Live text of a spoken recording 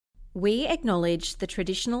We acknowledge the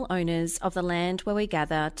traditional owners of the land where we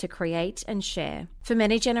gather to create and share. For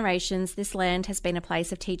many generations, this land has been a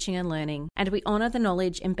place of teaching and learning, and we honour the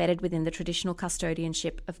knowledge embedded within the traditional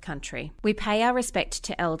custodianship of country. We pay our respect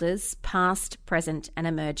to elders, past, present, and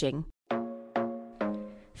emerging.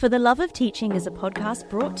 For the Love of Teaching is a podcast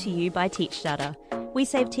brought to you by TeachStarter. We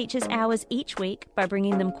save teachers hours each week by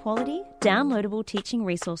bringing them quality, downloadable teaching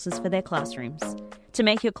resources for their classrooms. To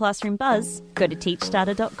make your classroom buzz, go to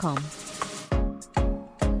teachstarter.com.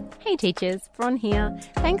 Hey teachers, Bron here.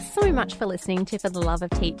 Thanks so much for listening to For the Love of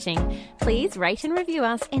Teaching. Please rate and review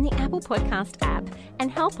us in the Apple Podcast app and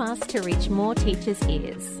help us to reach more teachers'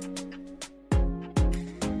 ears.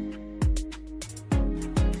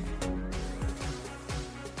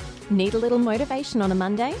 Need a little motivation on a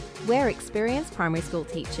Monday? We're experienced primary school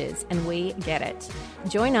teachers and we get it.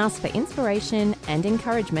 Join us for inspiration and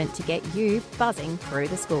encouragement to get you buzzing through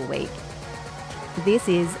the school week. This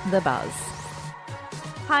is The Buzz.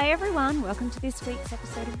 Hi everyone, welcome to this week's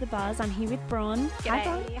episode of The Buzz. I'm here with Bron. Hi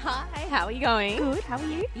Bron. Hi, how are you going? Good, how are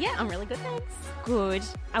you? Yeah, I'm really good, thanks. Good.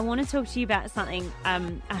 I want to talk to you about something.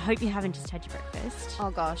 I hope you haven't just had your breakfast.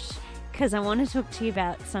 Oh gosh. Because I want to talk to you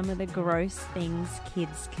about some of the gross things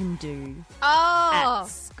kids can do at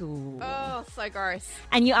school. Oh, so gross.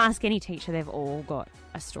 And you ask any teacher, they've all got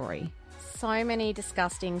a story. So many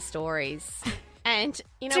disgusting stories. And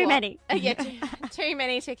you know Too what? many. Yeah, too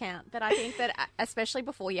many to count. But I think that especially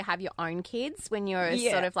before you have your own kids, when you're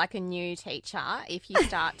sort of like a new teacher, if you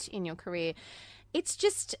start in your career, it's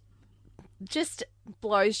just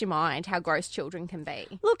blows your mind how gross children can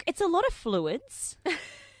be. Look, it's a lot of fluids.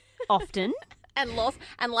 Often. And loss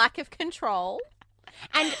and lack of control.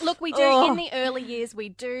 And look, we do in the early years, we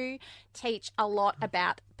do teach a lot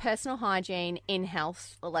about personal hygiene in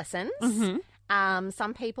health lessons. Mm-hmm.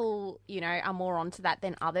 Some people, are more onto that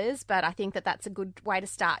than others, but I think that that's a good way to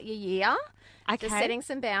start your year. Okay. Just setting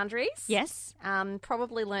some boundaries. Yes.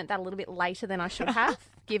 Probably learnt that a little bit later than I should have,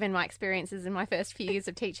 given my experiences in my first few years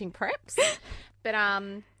of teaching preps. But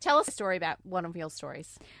tell us a story about one of your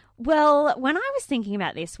stories. Well, when I was thinking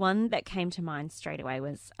about this, one that came to mind straight away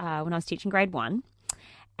was when I was teaching grade 1,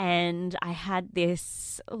 and I had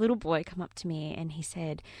this little boy come up to me and he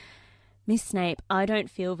said, "Miss Snape, I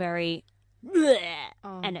don't feel very..."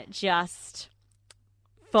 And it just...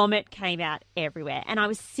 vomit came out everywhere. And I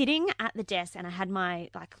was sitting at the desk and I had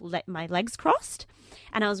my my legs crossed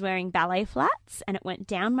and I was wearing ballet flats and it went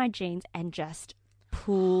down my jeans and just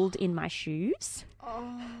pooled in my shoes.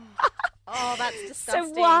 Oh, that's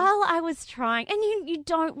disgusting. So while I was trying, and you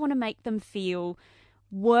don't want to make them feel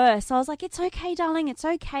worse, I was like, "It's okay, darling, it's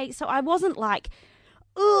okay." So I wasn't like,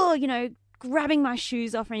 grabbing my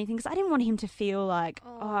shoes off or anything because I didn't want him to feel like,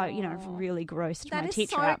 I've really grossed my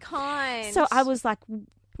teacher out. That is so kind. So I was like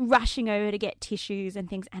rushing over to get tissues and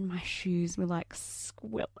things, and my shoes were like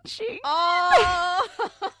squelching. Oh.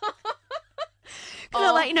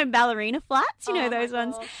 Because they're ballerina flats, those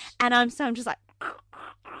ones. Gosh. And I'm just like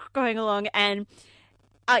going along, and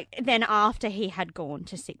then after he had gone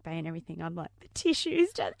to sick bay and everything, I'm like the tissues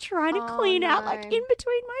trying to clean out like in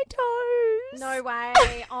between my toes. No way.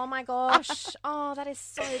 Oh my gosh. Oh, that is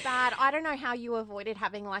so bad. I don't know how you avoided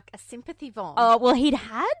having like a sympathy vom. Oh, well, he'd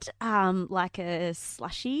had like a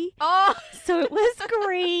slushy. Oh. So it was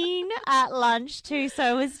green at lunch too.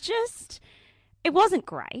 So it wasn't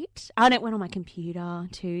great. And it went on my computer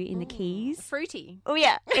too in the keys. Fruity. Oh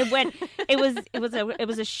yeah, it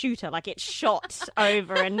was a shooter. Like it shot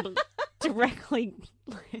over and directly.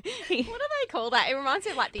 What do they call that? It reminds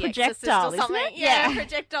me of like the projectile, Exorcist or something. Isn't it? Yeah,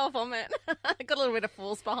 projectile vomit. Got a little bit of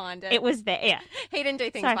force behind it. It was there. Yeah, he didn't do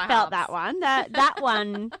things. So by I felt halves. that one. That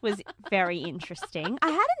one was very interesting. I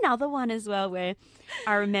had another one as well where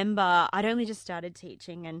I remember I'd only just started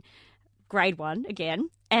teaching and grade 1 again,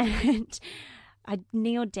 and I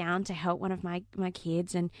kneeled down to help one of my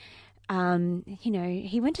kids, and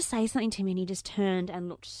he went to say something to me and he just turned and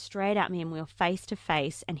looked straight at me and we were face to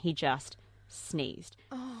face and he just sneezed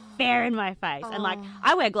fair in my face. And like,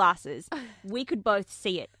 I wear glasses. We could both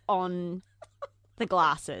see it on the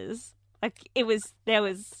glasses. Like there was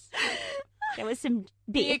some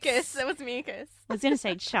bits. Mucus. There was mucus. I was going to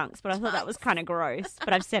say chunks, but I thought that was kind of gross,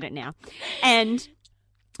 but I've said it now. And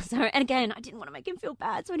again, I didn't want to make him feel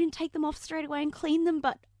bad, so I didn't take them off straight away and clean them.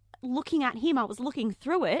 But looking at him, I was looking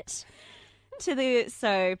through it to the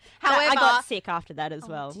I However- got sick after that as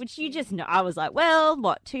well, which you just know. I was like, well,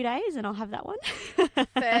 what, 2 days and I'll have that one.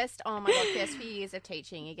 First few years of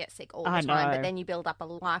teaching, you get sick all the I time, know. but then you build up a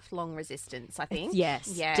lifelong resistance, I think. Yes,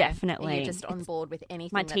 Yeah. definitely. And you're just on board with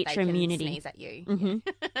anything my that teacher they can immunity. sneeze at you. Mm-hmm.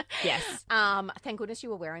 Yes. Thank goodness you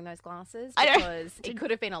were wearing those glasses I know. because it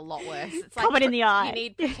could have been a lot worse. It's Pop it in the eye. You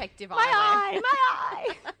need protective My eyewear.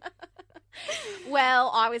 eye. Well,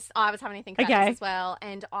 I was having to think about Okay. this as well,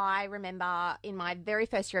 and I remember in my very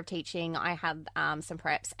first year of teaching, I had some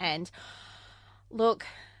preps, and look,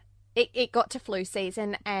 it got to flu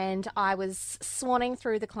season, and I was swanning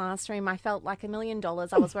through the classroom. I felt like $1 million.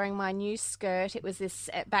 I was wearing my new skirt. It was this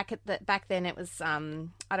back then. It was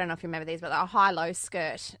I don't know if you remember these, but a high-low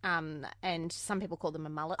skirt, and some people call them a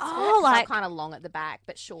mullet skirt. Oh, like- kind of long at the back,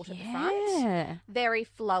 but short at the Yeah. front. Very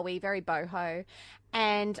flowy, very boho.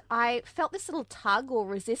 And I felt this little tug or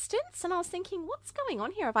resistance, and I was thinking, what's going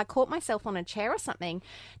on here? Have I caught myself on a chair or something?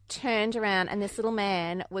 Turned around, and this little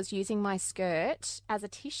man was using my skirt as a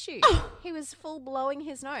tissue. He was full blowing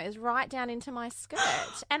his nose right down into my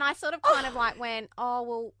skirt. And I sort of kind of like went, oh,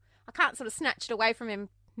 well, I can't sort of snatch it away from him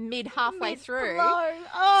halfway through. So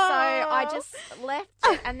I just left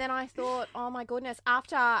it, and then I thought, oh my goodness,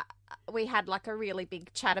 after we had like a really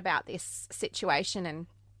big chat about this situation and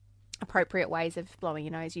appropriate ways of blowing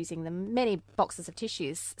your nose using the many boxes of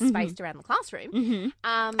tissues spaced around the classroom.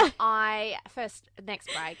 I next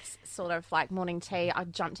break, sort of like morning tea, I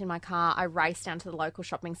jumped in my car, I raced down to the local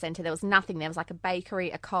shopping centre. There was nothing there. It was like a bakery,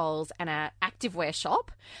 a Coles and a activewear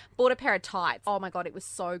shop. Bought a pair of tights. Oh my God, it was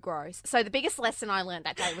so gross. So the biggest lesson I learned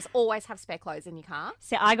that day was always have spare clothes in your car.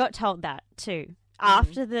 So I got told that too.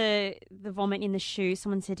 After the vomit in the shoe,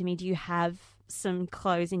 someone said to me, do you have some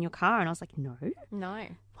clothes in your car? And I was like, no. No.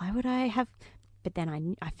 Why would I have? But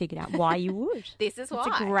then I figured out why you would. This is why.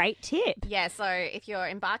 It's a great tip. Yeah, so if you're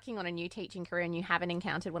embarking on a new teaching career and you haven't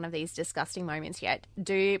encountered one of these disgusting moments yet,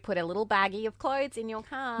 do put a little baggie of clothes in your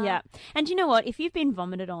car. Yeah. And you know what? If you've been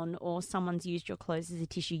vomited on or someone's used your clothes as a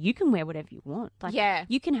tissue, you can wear whatever you want. Like, Yeah.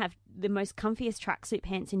 you can have the most comfiest tracksuit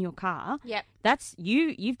pants in your car. Yep. That's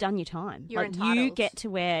you've done your time. You're You entitled. get to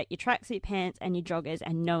wear your tracksuit pants and your joggers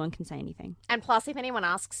and no one can say anything. And plus, if anyone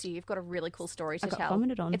asks you, you've got a really cool story to I got tell.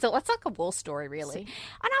 vomited on. It's like a war story, really. And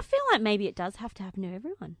I feel like maybe it does have to happen to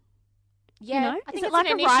everyone. Yeah, know? I Is think it it's like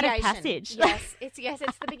an a rite of initiation. passage? Yes,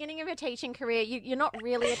 it's the beginning of a teaching career. You're not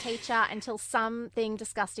really a teacher until something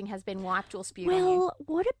disgusting has been wiped or spewed on you. Well,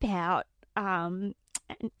 what about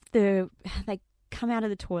they come out of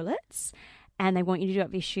the toilets and they want you to do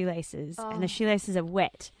up your shoelaces and the shoelaces are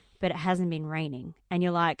wet, but it hasn't been raining, and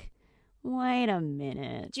you're like, wait a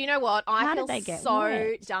minute. Do you know what? I How feel did they get so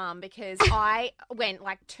wet? dumb because I went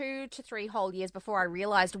like 2 to 3 whole years before I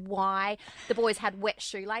realised why the boys had wet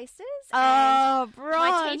shoelaces. Oh, bro.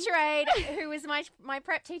 My teacher aide, who was my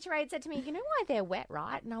prep teacher aide, said to me, you know why they're wet,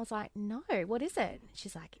 right? And I was like, no, what is it?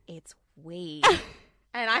 She's like, it's weed.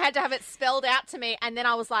 And I had to have it spelled out to me. And then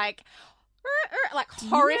I was like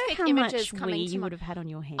horrific Do you know how images much coming wee to you my... would have had on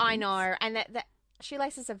your hands? I know. And that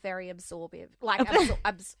shoelaces are very absorbive. Like,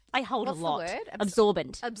 I hold what's a lot. the word?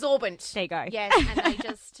 Absorbent. absorbent. There you go. Yes, and they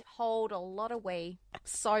just hold a lot of wee.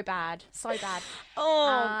 So bad. So bad.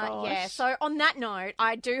 Oh, gosh. Yeah, so on that note,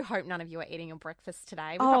 I do hope none of you are eating your breakfast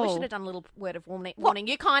today. We probably Oh. should have done a little word of warning.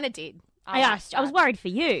 You kind of did. I asked. I was worried for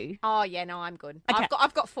you. Oh, yeah, no, I'm good. Okay.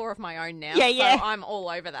 I've got 4 of my own now, Yeah. so I'm all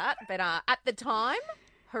over that. But at the time,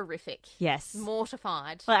 horrific. Yes.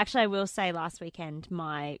 Mortified. Well, actually, I will say last weekend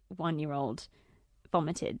my 1-year-old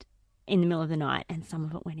vomited in the middle of the night and some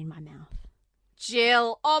of it went in my mouth.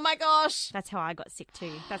 Jill, oh my gosh. That's how I got sick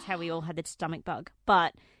too. That's how we all had the stomach bug.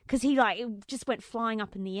 But because it just went flying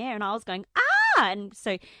up in the air and I was going, ah! And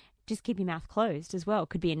so just keep your mouth closed as well.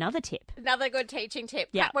 Could be another tip. Another good teaching tip.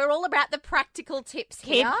 Yeah. We're all about the practical tips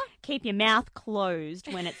here. Keep your mouth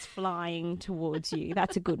closed when it's flying towards you.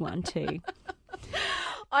 That's a good one too.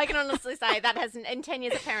 I can honestly say that in 10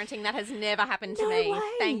 years of parenting, that has never happened to No me. way.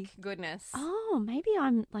 Thank goodness. Oh, maybe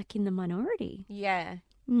I'm like in the minority. Yeah,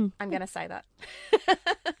 Mm. I'm going to say that.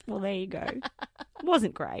 Well, there you go.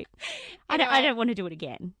 Wasn't great. I Anyway. don't want to do it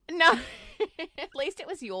again. No, at least it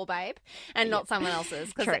was your babe and not someone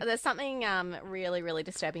else's. True. Because there's something really, really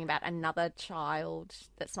disturbing about another child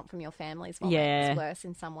that's not from your family's vomit. Yeah. It's worse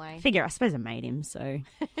in some way. I suppose I made him, so.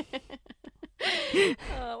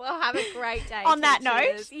 Oh, well, have a great day. On that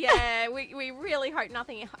teachers. note. Yeah, we really hope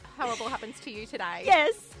nothing horrible happens to you today.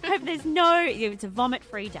 Yes. Hope it's a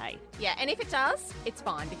vomit-free day. Yeah, and if it does, it's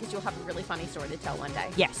fine because you'll have a really funny story to tell one day.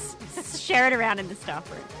 Yes. Share it around in the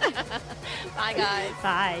staff room. Bye, guys.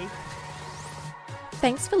 Bye.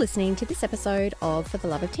 Thanks for listening to this episode of For the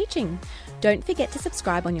Love of Teaching. Don't forget to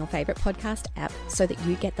subscribe on your favourite podcast app so that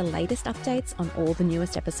you get the latest updates on all the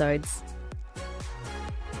newest episodes.